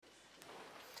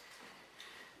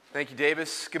Thank you,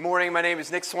 Davis. Good morning. My name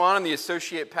is Nick Swan. I'm the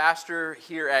associate pastor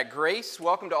here at Grace.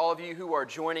 Welcome to all of you who are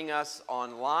joining us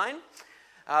online.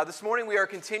 This morning we are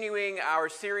continuing our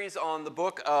series on the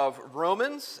book of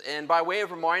Romans. And by way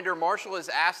of reminder, Marshall has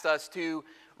asked us to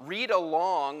read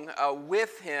along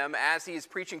with him as he is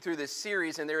preaching through this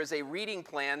series. And there is a reading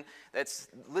plan that's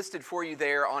listed for you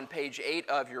there on page 8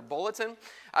 of your bulletin.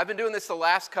 I've been doing this the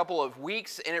last couple of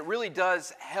weeks, and it really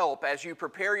does help as you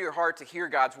prepare your heart to hear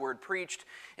God's word preached.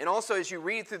 And also as you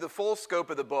read through the full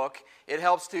scope of the book, it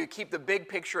helps to keep the big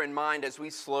picture in mind as we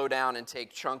slow down and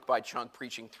take chunk by chunk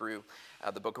preaching through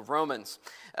the book of Romans.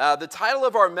 The title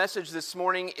of our message this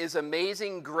morning is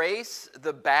Amazing Grace,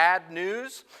 the Bad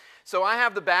News. So I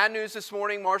have the bad news this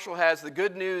morning. Marshall has the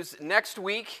good news next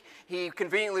week. He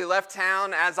conveniently left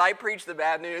town as I preach the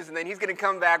bad news, and then he's going to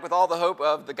come back with all the hope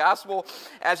of the gospel.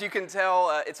 As you can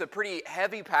tell, it's a pretty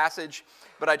heavy passage,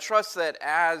 but I trust that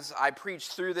as I preach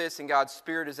through this and God's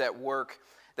Spirit is at work,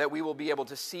 that we will be able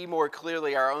to see more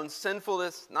clearly our own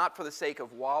sinfulness, not for the sake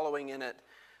of wallowing in it,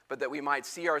 but that we might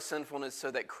see our sinfulness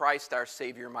so that Christ, our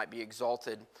Savior, might be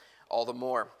exalted all the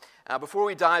more. Before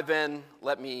we dive in,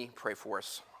 let me pray for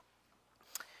us.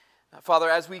 Father,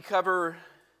 as we cover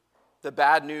the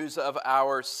bad news of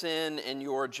our sin and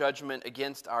your judgment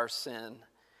against our sin,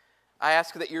 I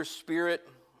ask that your Spirit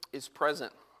is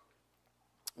present.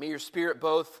 May your Spirit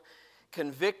both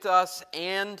convict us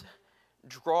and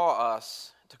draw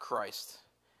us to Christ.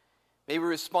 May we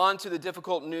respond to the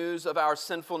difficult news of our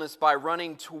sinfulness by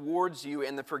running towards you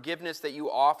and the forgiveness that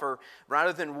you offer,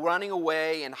 rather than running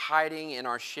away and hiding in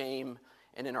our shame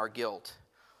and in our guilt.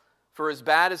 For as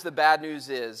bad as the bad news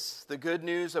is, the good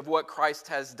news of what Christ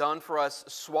has done for us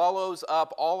swallows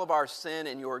up all of our sin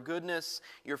in your goodness,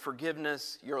 your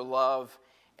forgiveness, your love,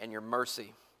 and your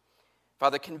mercy.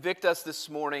 Father, convict us this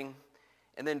morning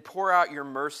and then pour out your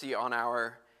mercy on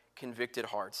our convicted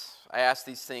hearts. I ask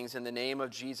these things in the name of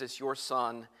Jesus, your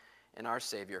Son and our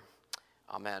Savior.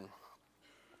 Amen.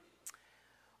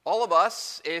 All of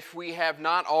us, if we have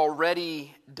not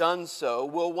already done so,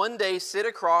 will one day sit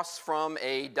across from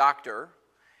a doctor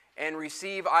and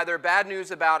receive either bad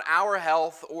news about our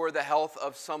health or the health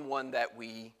of someone that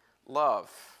we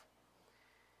love.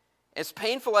 As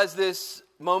painful as this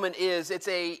moment is, it's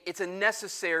a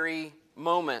necessary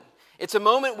moment. It's a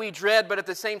moment we dread, but at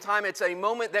the same time, it's a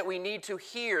moment that we need to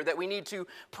hear, that we need to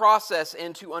process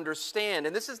and to understand.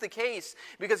 And this is the case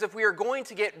because if we are going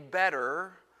to get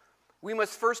better, we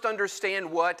must first understand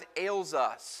what ails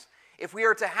us. If we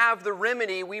are to have the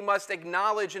remedy, we must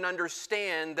acknowledge and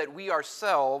understand that we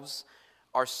ourselves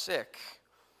are sick.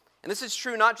 And this is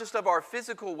true not just of our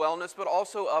physical wellness, but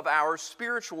also of our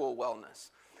spiritual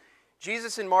wellness.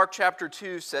 Jesus in Mark chapter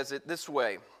 2 says it this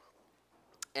way.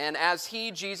 And as he,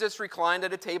 Jesus, reclined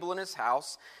at a table in his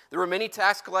house, there were many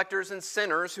tax collectors and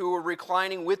sinners who were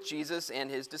reclining with Jesus and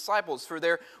his disciples, for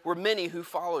there were many who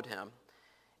followed him.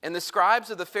 And the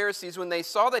scribes of the Pharisees, when they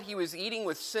saw that he was eating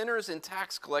with sinners and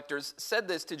tax collectors, said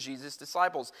this to Jesus'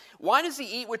 disciples, "Why does he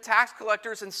eat with tax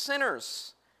collectors and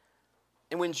sinners?"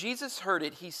 And when Jesus heard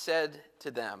it, he said to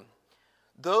them,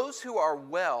 "Those who are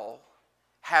well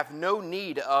have no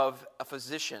need of a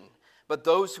physician, but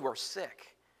those who are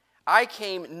sick. I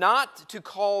came not to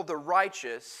call the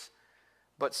righteous,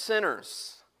 but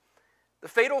sinners." The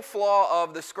fatal flaw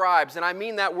of the scribes, and I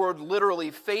mean that word literally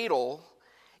fatal,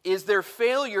 is their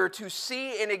failure to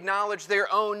see and acknowledge their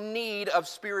own need of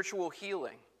spiritual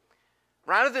healing.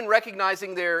 Rather than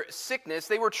recognizing their sickness,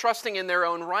 they were trusting in their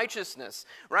own righteousness.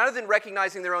 Rather than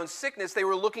recognizing their own sickness, they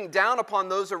were looking down upon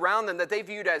those around them that they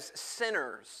viewed as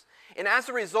sinners. And as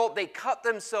a result, they cut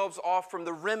themselves off from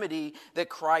the remedy that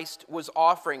Christ was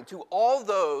offering to all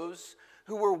those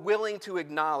who were willing to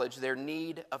acknowledge their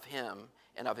need of him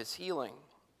and of his healing.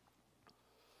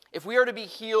 If we are to be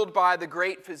healed by the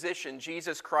great physician,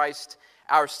 Jesus Christ,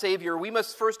 our Savior, we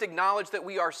must first acknowledge that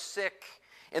we are sick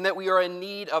and that we are in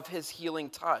need of his healing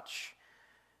touch.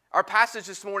 Our passage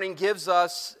this morning gives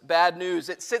us bad news.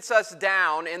 It sits us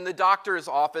down in the doctor's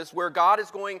office where God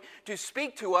is going to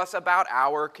speak to us about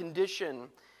our condition.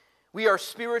 We are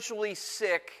spiritually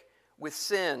sick with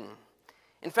sin.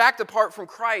 In fact, apart from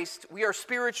Christ, we are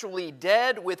spiritually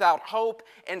dead, without hope,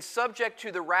 and subject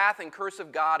to the wrath and curse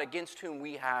of God against whom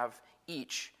we have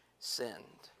each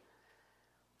sinned.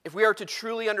 If we are to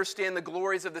truly understand the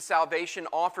glories of the salvation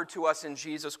offered to us in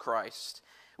Jesus Christ,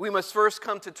 we must first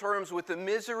come to terms with the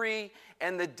misery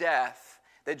and the death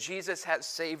that Jesus has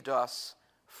saved us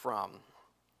from.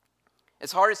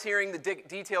 As hard as hearing the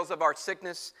details of our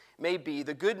sickness may be,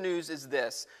 the good news is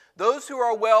this: those who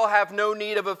are well have no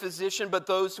need of a physician, but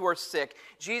those who are sick.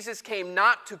 Jesus came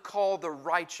not to call the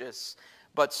righteous,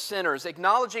 but sinners.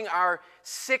 Acknowledging our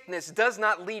sickness does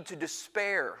not lead to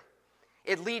despair.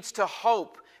 It leads to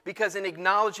hope, because in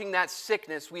acknowledging that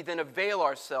sickness, we then avail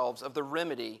ourselves of the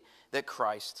remedy that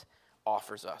Christ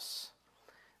offers us.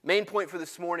 Main point for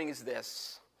this morning is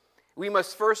this. We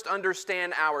must first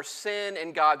understand our sin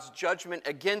and God's judgment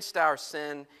against our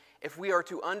sin if we are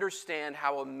to understand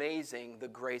how amazing the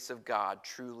grace of God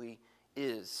truly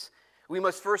is. We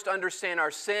must first understand our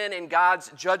sin and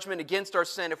God's judgment against our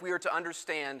sin if we are to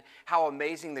understand how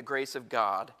amazing the grace of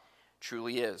God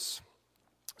truly is.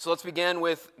 So let's begin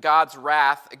with God's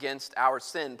wrath against our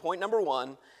sin. Point number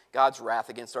 1, God's wrath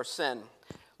against our sin.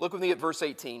 Look with me at verse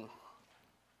 18.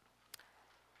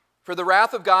 For the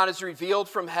wrath of God is revealed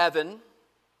from heaven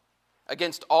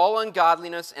against all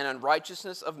ungodliness and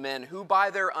unrighteousness of men who by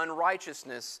their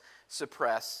unrighteousness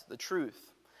suppress the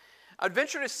truth. I'd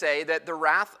venture to say that the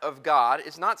wrath of God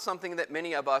is not something that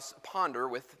many of us ponder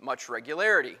with much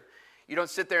regularity. You don't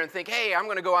sit there and think, hey, I'm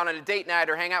going to go out on a date night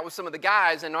or hang out with some of the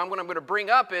guys, and what I'm going to bring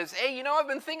up is, hey, I've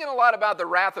been thinking a lot about the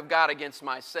wrath of God against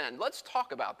my sin. Let's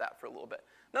talk about that for a little bit.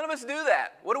 None of us do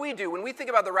that. What do? When we think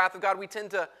about the wrath of God, we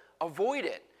tend to avoid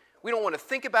it. We don't want to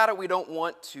think about it. We don't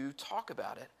want to talk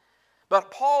about it.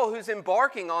 But Paul, who's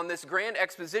embarking on this grand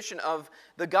exposition of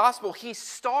the gospel, he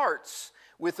starts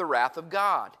with the wrath of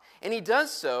God. And he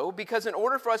does so because in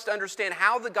order for us to understand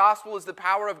how the gospel is the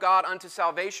power of God unto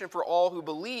salvation for all who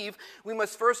believe, we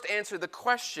must first answer the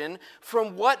question,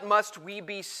 from what must we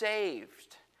be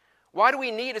saved? Why do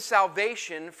we need a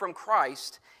salvation from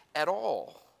Christ at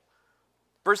all?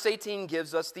 Verse 18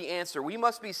 gives us the answer. We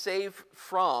must be saved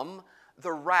from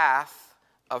the wrath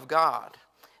of God.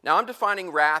 Now, I'm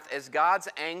defining wrath as God's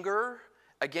anger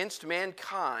against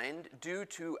mankind due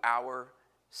to our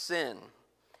sin.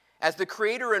 As the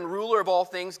creator and ruler of all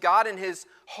things, God in his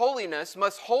holiness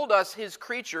must hold us, his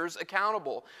creatures,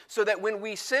 accountable, so that when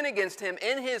we sin against him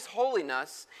in his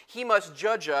holiness, he must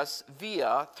judge us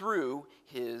through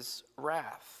his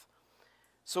wrath.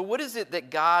 So what is it that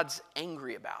God's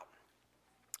angry about?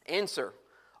 Answer: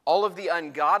 all of the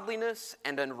ungodliness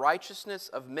and unrighteousness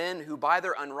of men who by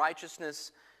their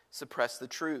unrighteousness suppress the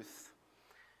truth.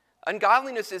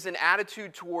 Ungodliness is an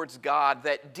attitude towards God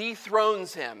that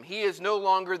dethrones him. He is no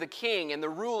longer the king and the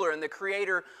ruler and the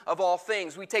creator of all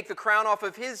things. We take the crown off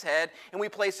of his head and we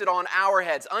place it on our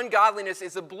heads. Ungodliness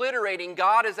is obliterating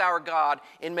God as our God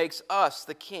and makes us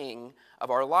the king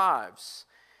of our lives.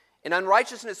 And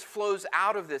unrighteousness flows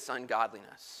out of this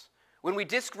ungodliness. When we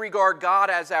disregard God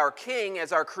as our king,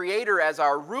 as our creator, as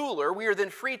our ruler, we are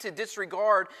then free to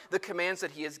disregard the commands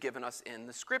that he has given us in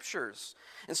the scriptures.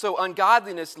 And so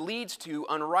ungodliness leads to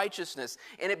unrighteousness,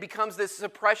 and it becomes this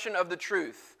suppression of the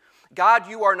truth. God,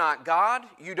 you are not God.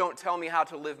 You don't tell me how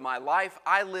to live my life.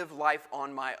 I live life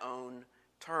on my own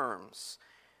terms.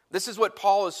 This is what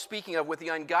Paul is speaking of with the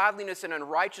ungodliness and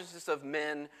unrighteousness of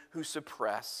men who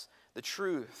suppress the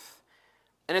truth.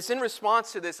 And it's in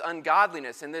response to this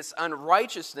ungodliness and this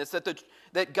unrighteousness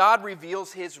that God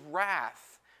reveals his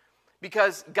wrath.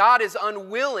 Because God is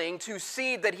unwilling to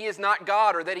see that he is not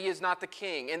God or that he is not the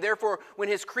king. And therefore, when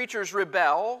his creatures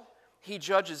rebel, he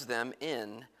judges them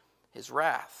in his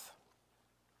wrath.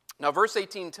 Now, verse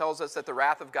 18 tells us that the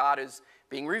wrath of God is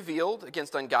being revealed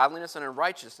against ungodliness and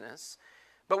unrighteousness.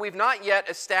 But we've not yet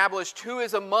established who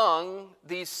is among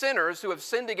these sinners who have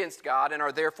sinned against God and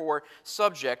are therefore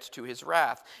subject to his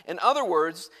wrath. In other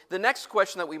words, the next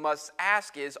question that we must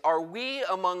ask is, are we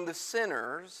among the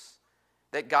sinners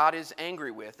that God is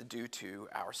angry with due to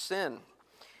our sin?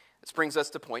 This brings us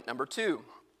to point number 2,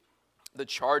 the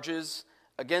charges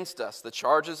against us. The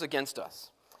charges against us.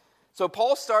 So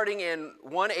Paul, starting in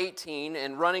 1:18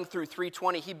 and running through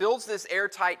 3:20, he builds this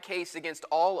airtight case against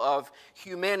all of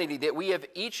humanity, that we have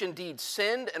each indeed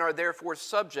sinned and are therefore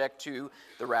subject to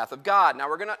the wrath of God. Now,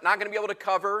 we're not going to be able to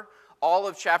cover all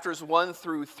of chapters 1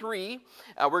 through 3.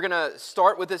 We're going to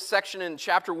start with this section in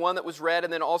chapter 1 that was read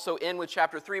and then also end with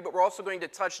chapter 3, but we're also going to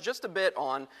touch just a bit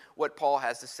on what Paul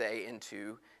has to say in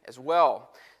 2 as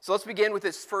well. So let's begin with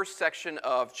this first section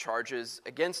of charges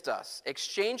against us.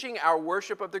 Exchanging our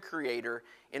worship of the Creator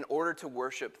in order to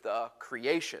worship the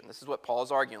creation. This is what Paul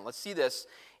is arguing. Let's see this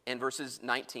in verses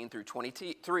 19 through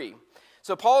 23.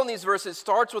 So Paul in these verses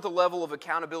starts with a level of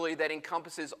accountability that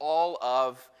encompasses all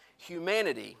of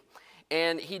humanity.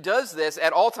 And he does this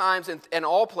at all times and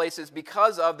all places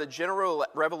because of the general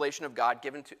revelation of God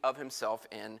given of himself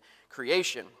in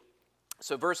creation.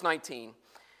 So verse 19.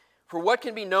 For what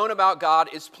can be known about God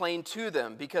is plain to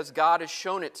them, because God has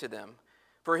shown it to them.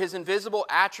 For his invisible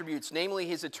attributes, namely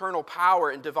his eternal power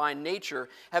and divine nature,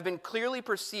 have been clearly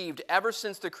perceived ever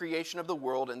since the creation of the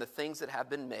world and the things that have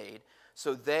been made,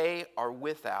 so they are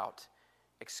without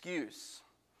excuse.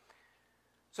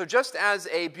 So just as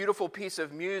a beautiful piece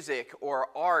of music or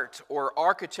art or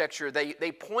architecture,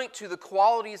 they point to the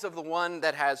qualities of the one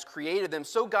that has created them,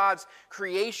 so God's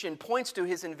creation points to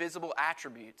his invisible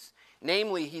attributes,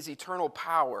 namely his eternal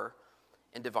power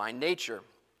and divine nature.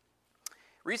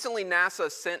 Recently,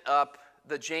 NASA sent up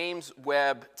the James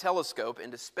Webb Telescope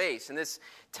into space, and this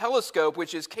telescope,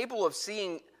 which is capable of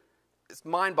seeing, it's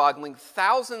mind-boggling,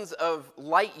 thousands of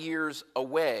light years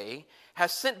away,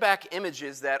 has sent back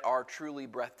images that are truly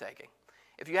breathtaking.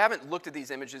 If you haven't looked at these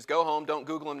images, go home. Don't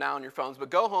Google them now on your phones, but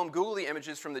go home, Google the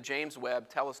images from the James Webb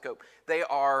Telescope. They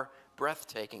are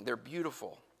breathtaking. They're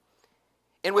beautiful.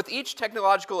 And with each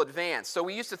technological advance, so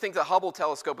we used to think the Hubble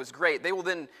telescope was great. They will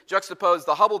then juxtapose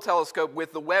the Hubble telescope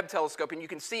with the Webb telescope, and you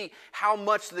can see how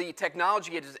much the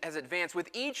technology has advanced. With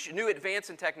each new advance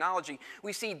in technology,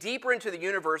 we see deeper into the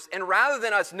universe, and rather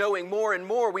than us knowing more and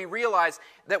more, we realize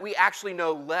that we actually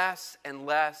know less and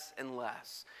less and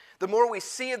less. The more we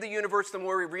see of the universe, the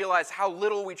more we realize how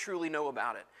little we truly know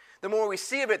about it. The more we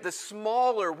see of it, the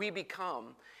smaller we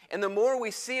become. And the more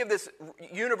we see of this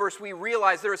universe, we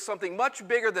realize there is something much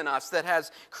bigger than us that has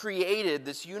created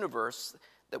this universe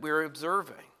that we're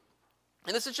observing.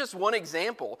 And this is just one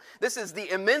example. This is the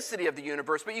immensity of the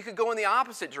universe, but you could go in the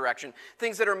opposite direction.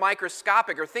 Things that are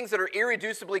microscopic or things that are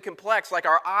irreducibly complex, like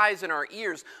our eyes and our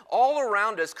ears. All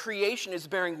around us, creation is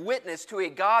bearing witness to a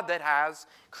God that has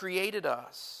created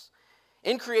us.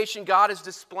 In creation, God is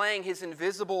displaying his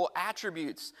invisible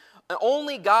attributes.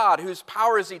 Only God, whose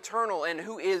power is eternal and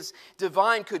who is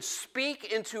divine, could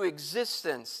speak into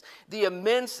existence the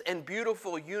immense and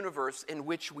beautiful universe in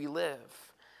which we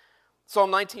live.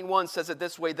 Psalm 19:1 says it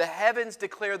this way: "The heavens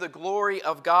declare the glory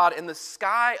of God, and the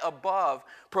sky above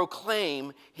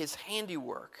proclaim his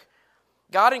handiwork."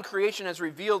 God in creation has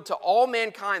revealed to all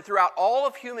mankind throughout all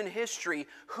of human history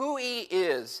who he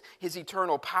is, his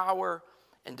eternal power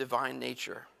and divine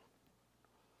nature.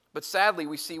 But sadly,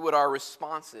 we see what our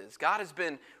response is. God has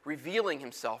been revealing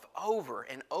himself over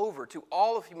and over to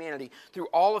all of humanity through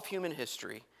all of human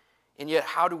history. And yet,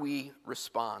 how do we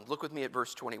respond? Look with me at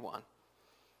verse 21.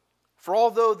 "For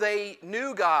although they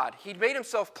knew God, he made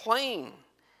himself plain.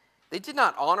 They did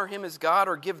not honor him as God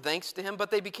or give thanks to him, but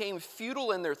they became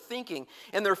futile in their thinking,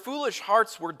 and their foolish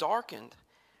hearts were darkened.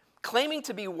 Claiming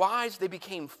to be wise, they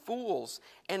became fools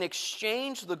and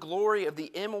exchanged the glory of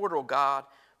the immortal God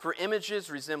for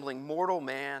images resembling mortal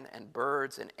man and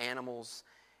birds and animals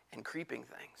and creeping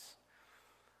things."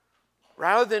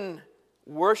 Rather than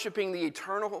worshiping the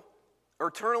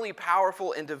eternally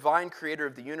powerful and divine creator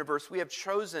of the universe, we have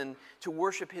chosen to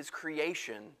worship his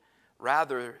creation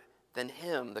rather than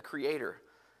him, the creator.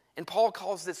 And Paul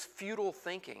calls this futile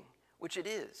thinking, which it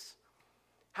is.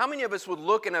 How many of us would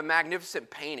look at a magnificent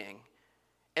painting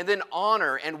and then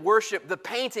honor and worship the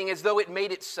painting as though it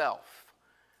made itself?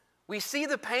 We see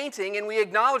the painting and we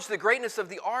acknowledge the greatness of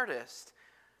the artist.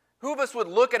 Who of us would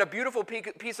look at a beautiful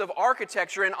piece of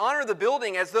architecture and honor the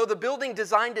building as though the building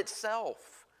designed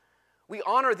itself? We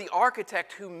honor the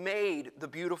architect who made the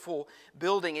beautiful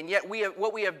building, and yet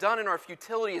what we have done in our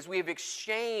futility is we have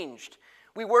exchanged.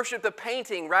 We worship the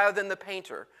painting rather than the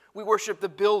painter. We worship the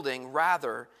building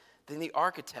rather than the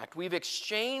architect. We've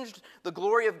exchanged the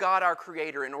glory of God, our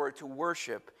Creator, in order to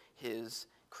worship his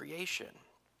creation.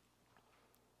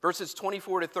 Verses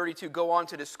 24 to 32 go on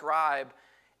to describe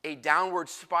a downward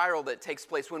spiral that takes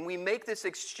place. When we make this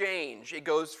exchange, it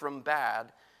goes from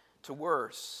bad to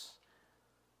worse.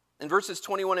 In verses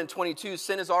 21 and 22,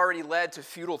 sin has already led to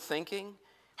futile thinking,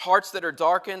 hearts that are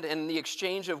darkened, and the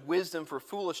exchange of wisdom for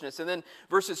foolishness. And then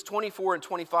verses 24 and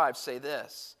 25 say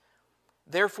this: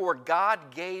 "Therefore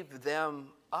God gave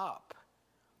them up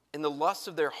in the lust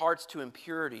of their hearts to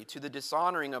impurity, to the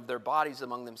dishonoring of their bodies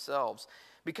among themselves,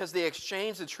 because they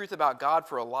exchanged the truth about God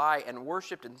for a lie and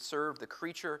worshipped and served the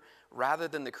creature rather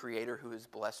than the Creator, who is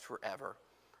blessed forever.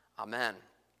 Amen."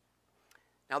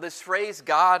 Now this phrase,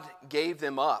 "God gave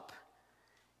them up,"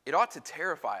 it ought to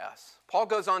terrify us. Paul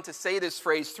goes on to say this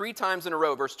phrase 3 times in a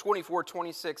row, verse 24,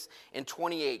 26, and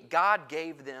 28. God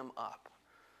gave them up.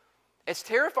 As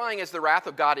terrifying as the wrath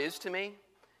of God is to me,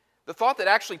 the thought that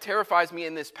actually terrifies me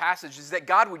in this passage is that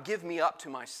God would give me up to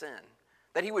my sin,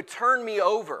 that he would turn me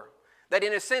over, that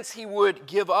in a sense he would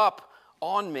give up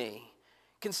on me.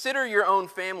 Consider your own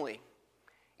family.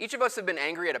 Each of us have been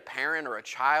angry at a parent or a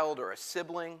child or a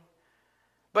sibling.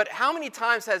 But how many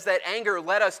times has that anger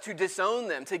led us to disown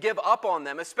them, to give up on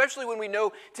them, especially when we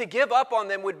know to give up on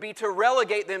them would be to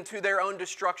relegate them to their own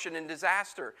destruction and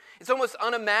disaster? It's almost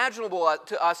unimaginable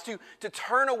to us to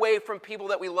turn away from people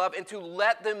that we love and to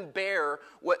let them bear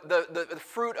what the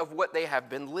fruit of what they have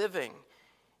been living.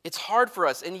 It's hard for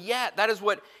us, and yet that is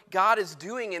what God is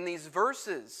doing in these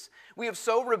verses. We have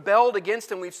so rebelled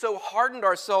against Him, we've so hardened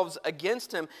ourselves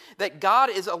against Him, that God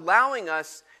is allowing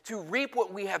us to reap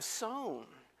what we have sown.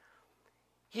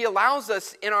 He allows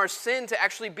us in our sin to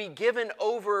actually be given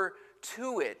over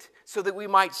to it so that we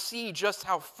might see just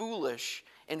how foolish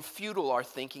and futile our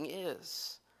thinking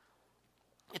is.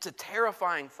 It's a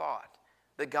terrifying thought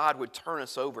that God would turn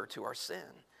us over to our sin.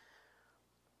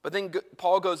 But then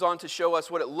Paul goes on to show us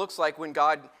what it looks like when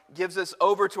God gives us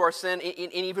over to our sin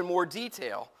in even more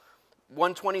detail.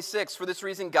 1:26, for this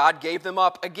reason God gave them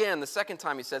up again, the second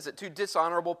time he says it, to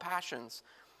dishonorable passions.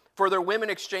 For their women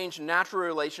exchanged natural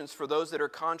relations for those that are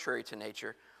contrary to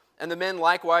nature. And the men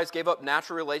likewise gave up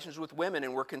natural relations with women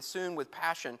and were consumed with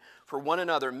passion for one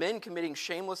another, men committing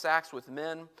shameless acts with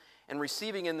men and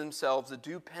receiving in themselves the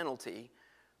due penalty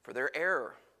for their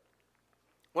error.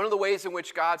 One of the ways in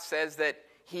which God says that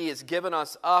He has given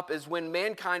us up is when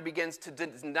mankind begins to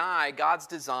deny God's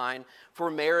design for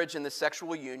marriage and the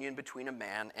sexual union between a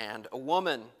man and a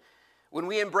woman. When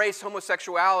we embrace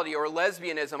homosexuality or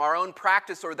lesbianism, our own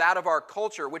practice or that of our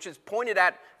culture, which is pointed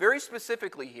at very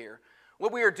specifically here,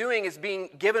 what we are doing is being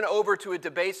given over to a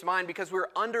debased mind because we're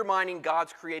undermining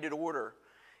God's created order.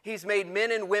 He's made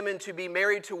men and women to be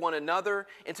married to one another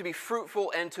and to be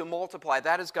fruitful and to multiply.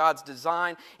 That is God's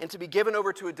design. And to be given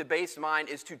over to a debased mind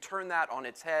is to turn that on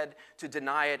its head, to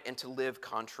deny it, and to live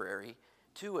contrary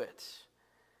to it.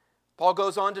 Paul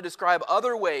goes on to describe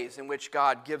other ways in which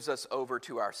God gives us over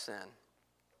to our sin.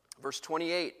 Verse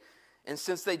 28, and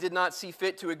since they did not see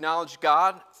fit to acknowledge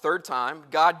God, third time,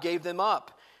 God gave them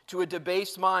up to a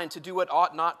debased mind to do what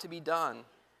ought not to be done.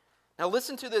 Now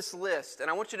listen to this list, and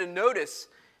I want you to notice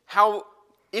how,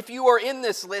 if you are in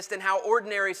this list, and how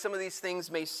ordinary some of these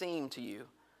things may seem to you.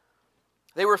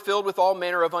 They were filled with all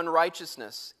manner of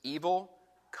unrighteousness, evil,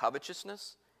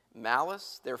 covetousness,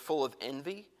 malice. They're full of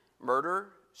envy, murder,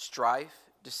 strife,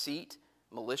 deceit,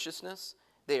 maliciousness.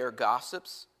 They are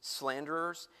gossips,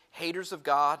 slanderers, haters of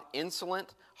God,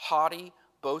 insolent, haughty,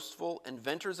 boastful,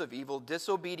 inventors of evil,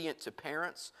 disobedient to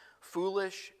parents,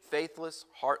 foolish, faithless,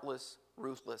 heartless,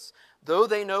 ruthless. Though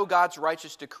they know God's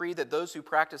righteous decree that those who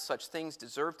practice such things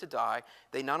deserve to die,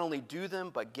 they not only do them,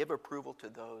 but give approval to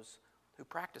those who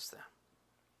practice them.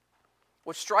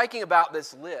 What's striking about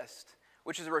this list,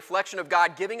 which is a reflection of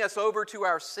God giving us over to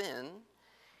our sin,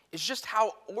 is just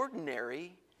how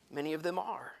ordinary many of them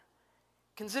are.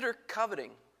 Consider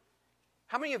coveting.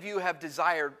 How many of you have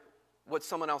desired what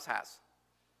someone else has?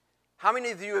 How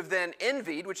many of you have then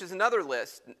envied, which is another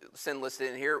sin listed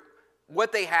in here,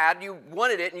 what they had, you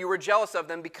wanted it, and you were jealous of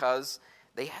them because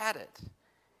they had it?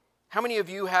 How many of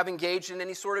you have engaged in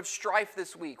any sort of strife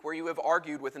this week where you have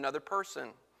argued with another person?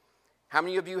 How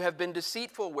many of you have been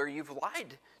deceitful where you've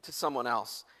lied to someone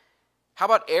else? How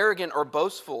about arrogant or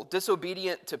boastful,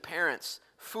 disobedient to parents,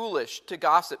 foolish, to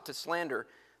gossip, to slander?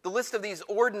 The list of these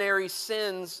ordinary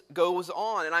sins goes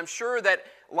on, and I'm sure that,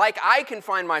 like I can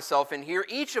find myself in here,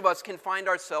 each of us can find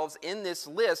ourselves in this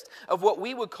list of what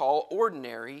we would call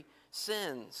ordinary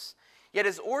sins. Yet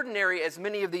as ordinary as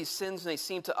many of these sins may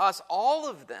seem to us, all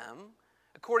of them,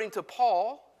 according to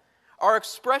Paul, are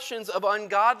expressions of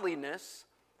ungodliness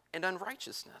and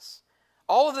unrighteousness.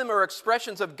 All of them are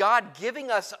expressions of God giving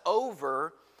us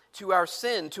over to our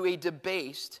sin, to a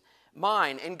debased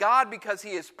mind. And God, because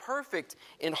He is perfect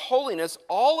in holiness,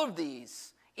 all of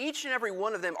these, each and every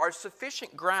one of them, are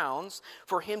sufficient grounds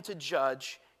for Him to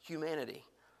judge humanity.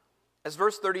 As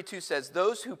verse 32 says,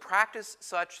 those who practice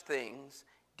such things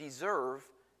deserve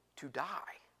to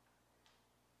die.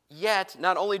 Yet,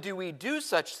 not only do we do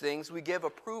such things, we give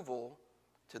approval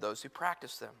to those who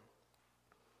practice them.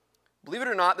 Believe it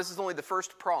or not, this is only the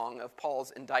first prong of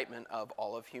Paul's indictment of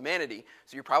all of humanity.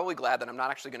 So you're probably glad that I'm not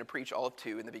actually going to preach all of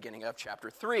 2 in the beginning of chapter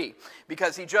 3,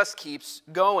 because he just keeps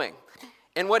going.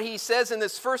 And what he says in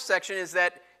this first section is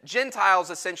that Gentiles,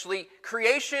 essentially,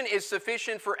 creation is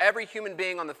sufficient for every human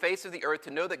being on the face of the earth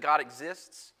to know that God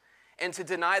exists, and to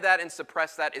deny that and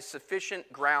suppress that is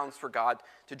sufficient grounds for God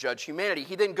to judge humanity.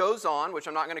 He then goes on, which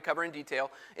I'm not going to cover in detail,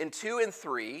 in 2 and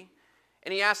 3,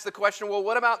 and he asks the question, well,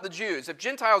 what about the Jews? If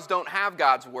Gentiles don't have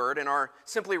God's word and are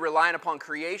simply relying upon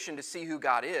creation to see who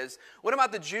God is, what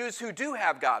about the Jews who do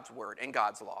have God's word and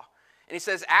God's law? And he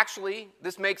says, actually,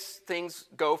 this makes things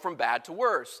go from bad to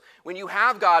worse. When you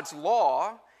have God's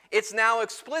law, it's now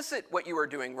explicit what you are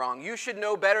doing wrong. You should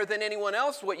know better than anyone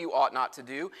else what you ought not to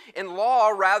do. And law,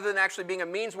 rather than actually being a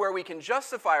means where we can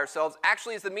justify ourselves,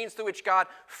 actually is the means through which God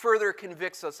further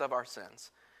convicts us of our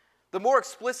sins. The more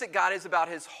explicit God is about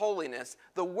His holiness,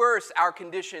 the worse our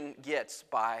condition gets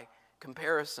by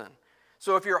comparison.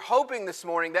 So if you're hoping this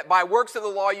morning that by works of the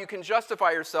law you can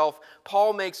justify yourself,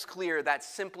 Paul makes clear that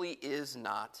simply is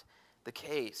not the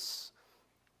case.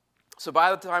 So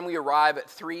by the time we arrive at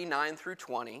 3:9 through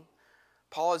 20,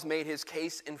 Paul has made his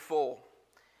case in full.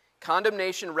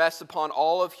 Condemnation rests upon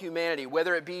all of humanity,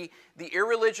 whether it be the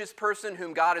irreligious person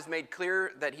whom God has made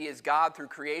clear that he is God through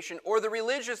creation, or the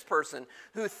religious person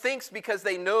who thinks because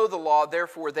they know the law,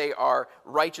 therefore they are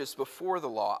righteous before the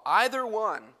law. Either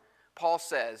one, Paul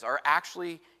says, are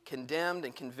actually condemned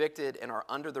and convicted and are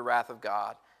under the wrath of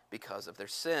God because of their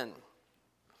sin.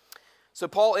 So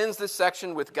Paul ends this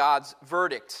section with God's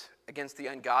verdict against the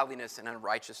ungodliness and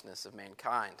unrighteousness of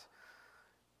mankind.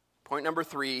 Point number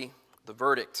 3, the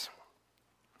verdict.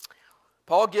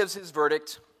 Paul gives his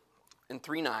verdict in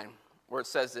 3:9, where it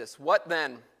says this: "What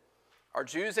then? Are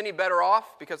Jews any better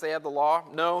off because they have the law?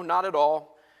 No, not at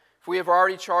all. For we have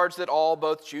already charged that all,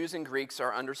 both Jews and Greeks,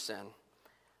 are under sin."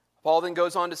 Paul then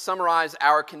goes on to summarize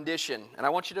our condition. And I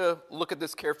want you to look at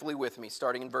this carefully with me,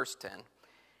 starting in verse 10.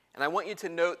 And I want you to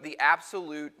note the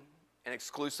absolute and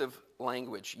exclusive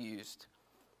language used.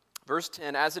 Verse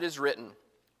 10, "As it is written,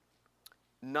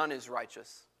 none is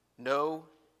righteous. No,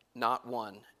 not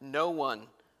one. No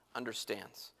one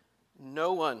understands.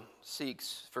 No one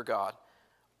seeks for God.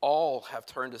 All have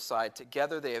turned aside.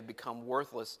 Together they have become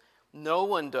worthless. No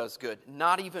one does good,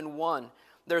 not even one.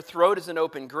 Their throat is an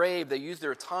open grave. They use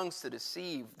their tongues to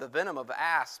deceive. The venom of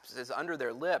asps is under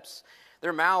their lips.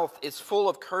 Their mouth is full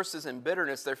of curses and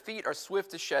bitterness. Their feet are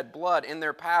swift to shed blood. In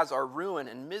their paths are ruin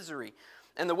and misery.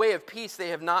 And the way of peace they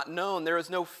have not known. There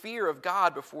is no fear of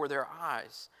God before their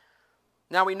eyes.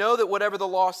 Now we know that whatever the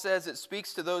law says, it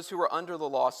speaks to those who are under the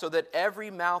law, so that every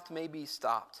mouth may be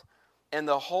stopped, and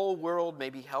the whole world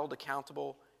may be held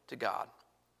accountable to God.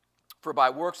 For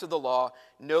by works of the law,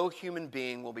 no human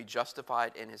being will be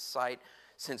justified in his sight,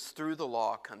 since through the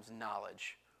law comes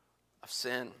knowledge of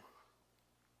sin."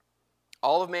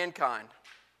 All of mankind,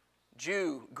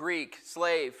 Jew, Greek,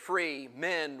 slave, free,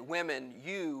 men, women,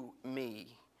 you,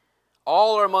 me,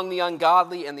 all are among the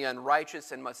ungodly and the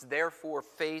unrighteous and must therefore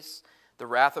face the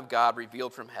wrath of God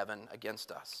revealed from heaven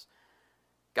against us.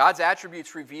 God's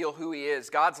attributes reveal who he is.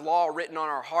 God's law written on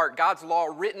our heart. God's law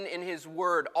written in his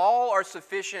word. All are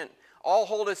sufficient. All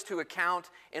hold us to account,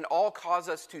 and all cause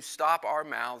us to stop our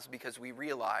mouths because we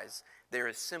realize there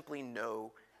is simply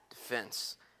no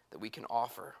defense that we can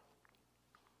offer.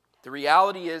 The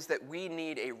reality is that we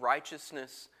need a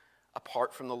righteousness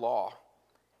apart from the law.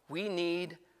 We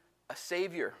need a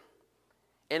Savior.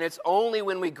 And it's only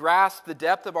when we grasp the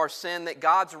depth of our sin that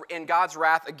God's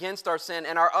wrath against our sin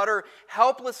and our utter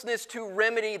helplessness to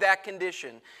remedy that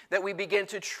condition that we begin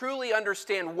to truly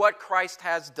understand what Christ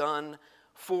has done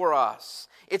for us.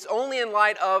 It's only in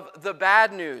light of the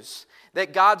bad news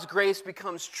that God's grace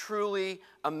becomes truly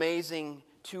amazing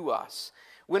to us.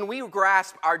 When we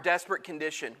grasp our desperate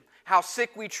condition, how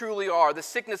sick we truly are, the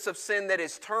sickness of sin that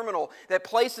is terminal, that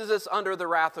places us under the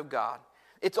wrath of God,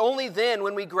 it's only then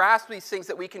when we grasp these things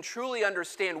that we can truly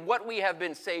understand what we have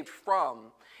been saved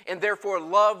from and therefore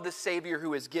love the Savior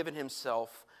who has given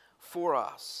himself for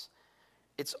us.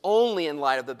 It's only in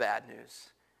light of the bad news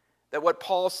that what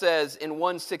Paul says in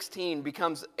 1:16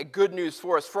 becomes a good news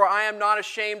for us. "For I am not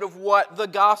ashamed of what? The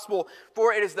gospel.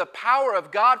 For it is the power of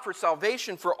God for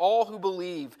salvation for all who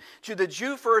believe, to the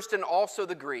Jew first and also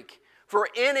the Greek. For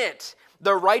in it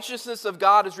the righteousness of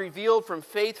God is revealed from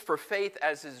faith for faith,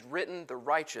 as is written, the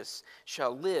righteous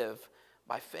shall live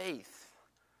by faith."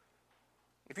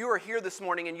 If you are here this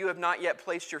morning and you have not yet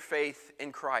placed your faith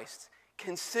in Christ,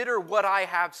 consider what I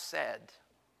have said.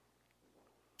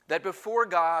 That before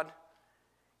God,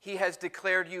 he has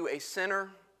declared you a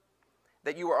sinner,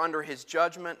 that you are under his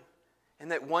judgment,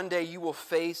 and that one day you will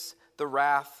face the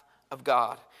wrath of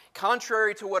God.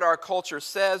 Contrary to what our culture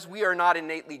says, we are not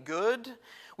innately good.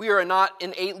 We are not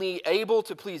innately able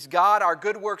to please God. Our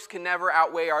good works can never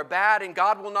outweigh our bad, and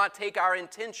God will not take our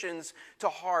intentions to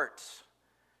heart.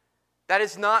 That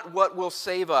is not what will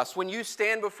save us. When you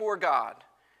stand before God,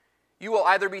 you will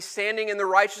either be standing in the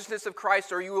righteousness of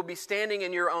Christ or you will be standing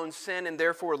in your own sin and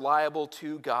therefore liable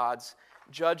to God's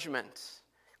judgment.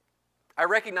 I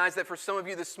recognize that for some of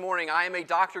you this morning, I am a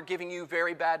doctor giving you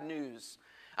very bad news.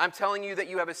 I'm telling you that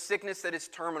you have a sickness that is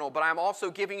terminal, but I'm also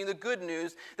giving you the good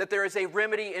news that there is a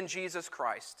remedy in Jesus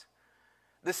Christ.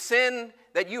 The sin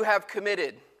that you have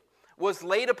committed was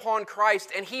laid upon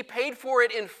Christ, and he paid for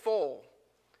it in full.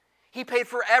 He paid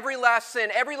for every last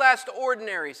sin, every last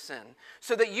ordinary sin,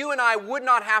 so that you and I would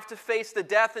not have to face the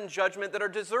death and judgment that are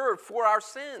deserved for our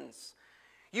sins.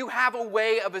 You have a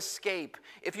way of escape.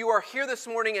 If you are here this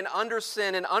morning and under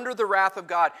sin and under the wrath of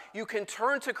God, you can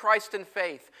turn to Christ in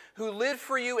faith, who lived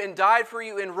for you and died for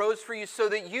you and rose for you so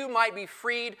that you might be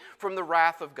freed from the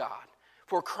wrath of God.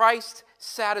 For Christ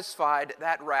satisfied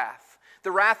that wrath.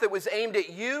 The wrath that was aimed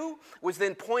at you was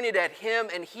then pointed at him,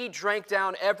 and he drank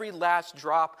down every last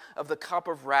drop of the cup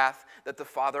of wrath that the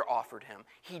Father offered him.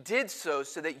 He did so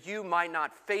that you might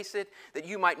not face it, that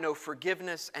you might know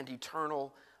forgiveness and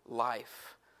eternal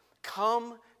life.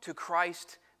 Come to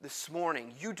Christ this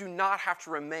morning. You do not have to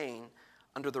remain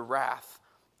under the wrath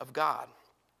of God.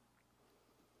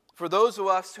 For those of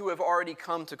us who have already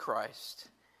come to Christ,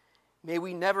 may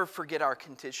we never forget our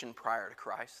condition prior to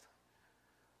Christ.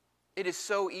 It is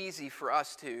so easy for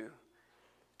us to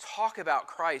talk about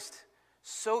Christ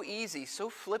so easy, so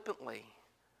flippantly,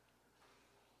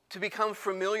 to become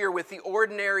familiar with the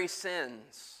ordinary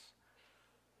sins.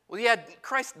 Well, yeah,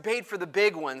 Christ paid for the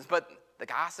big ones, but the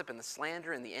gossip and the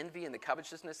slander and the envy and the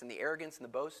covetousness and the arrogance and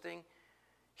the boasting,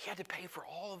 he had to pay for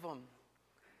all of them.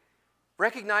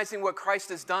 Recognizing what Christ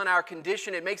has done, our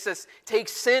condition, it makes us take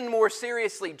sin more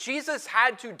seriously. Jesus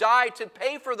had to die to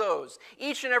pay for those,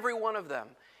 each and every one of them.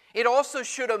 It also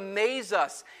should amaze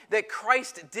us that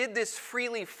Christ did this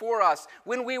freely for us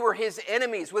when we were his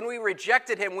enemies, when we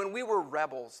rejected him, when we were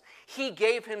rebels. He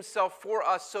gave himself for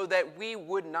us so that we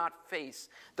would not face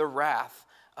the wrath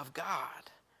of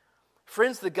God.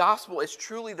 Friends, the gospel is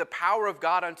truly the power of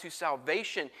God unto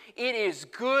salvation. It is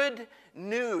good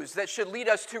news that should lead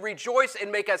us to rejoice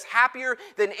and make us happier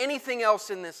than anything else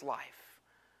in this life.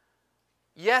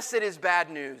 Yes, it is bad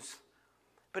news,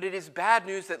 but it is bad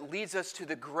news that leads us to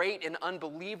the great and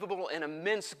unbelievable and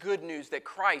immense good news that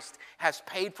Christ has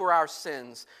paid for our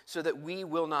sins so that we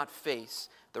will not face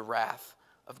the wrath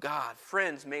of God.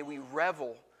 Friends, may we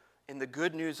revel in the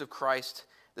good news of Christ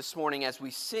this morning as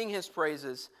we sing his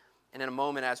praises and in a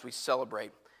moment as we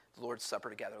celebrate the Lord's Supper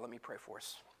together. Let me pray for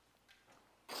us.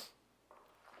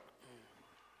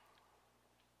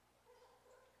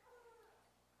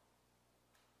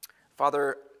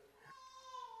 Father,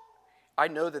 I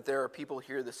know that there are people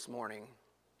here this morning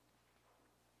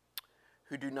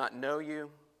who do not know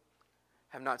you,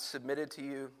 have not submitted to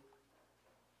you,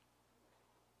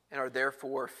 and are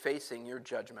therefore facing your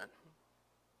judgment.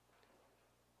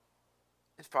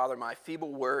 And Father, my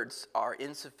feeble words are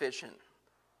insufficient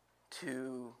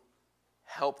to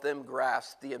help them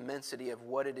grasp the immensity of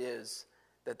what it is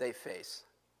that they face.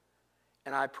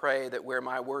 And I pray that where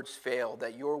my words fail,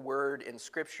 that your word in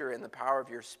Scripture and the power of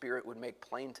your Spirit would make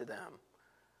plain to them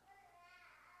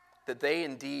that they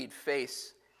indeed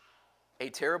face a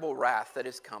terrible wrath that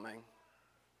is coming,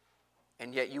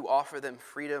 and yet you offer them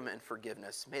freedom and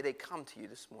forgiveness. May they come to you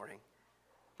this morning,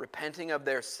 repenting of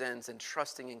their sins and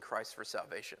trusting in Christ for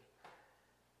salvation.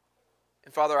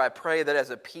 And Father, I pray that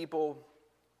as a people,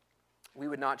 we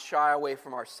would not shy away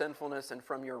from our sinfulness and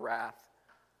from your wrath,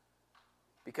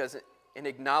 because in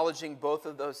acknowledging both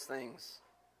of those things,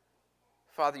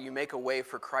 Father, you make a way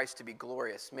for Christ to be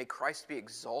glorious. May Christ be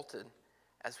exalted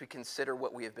as we consider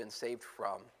what we have been saved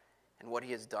from and what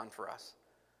he has done for us.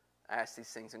 I ask these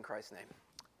things in Christ's name.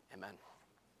 Amen.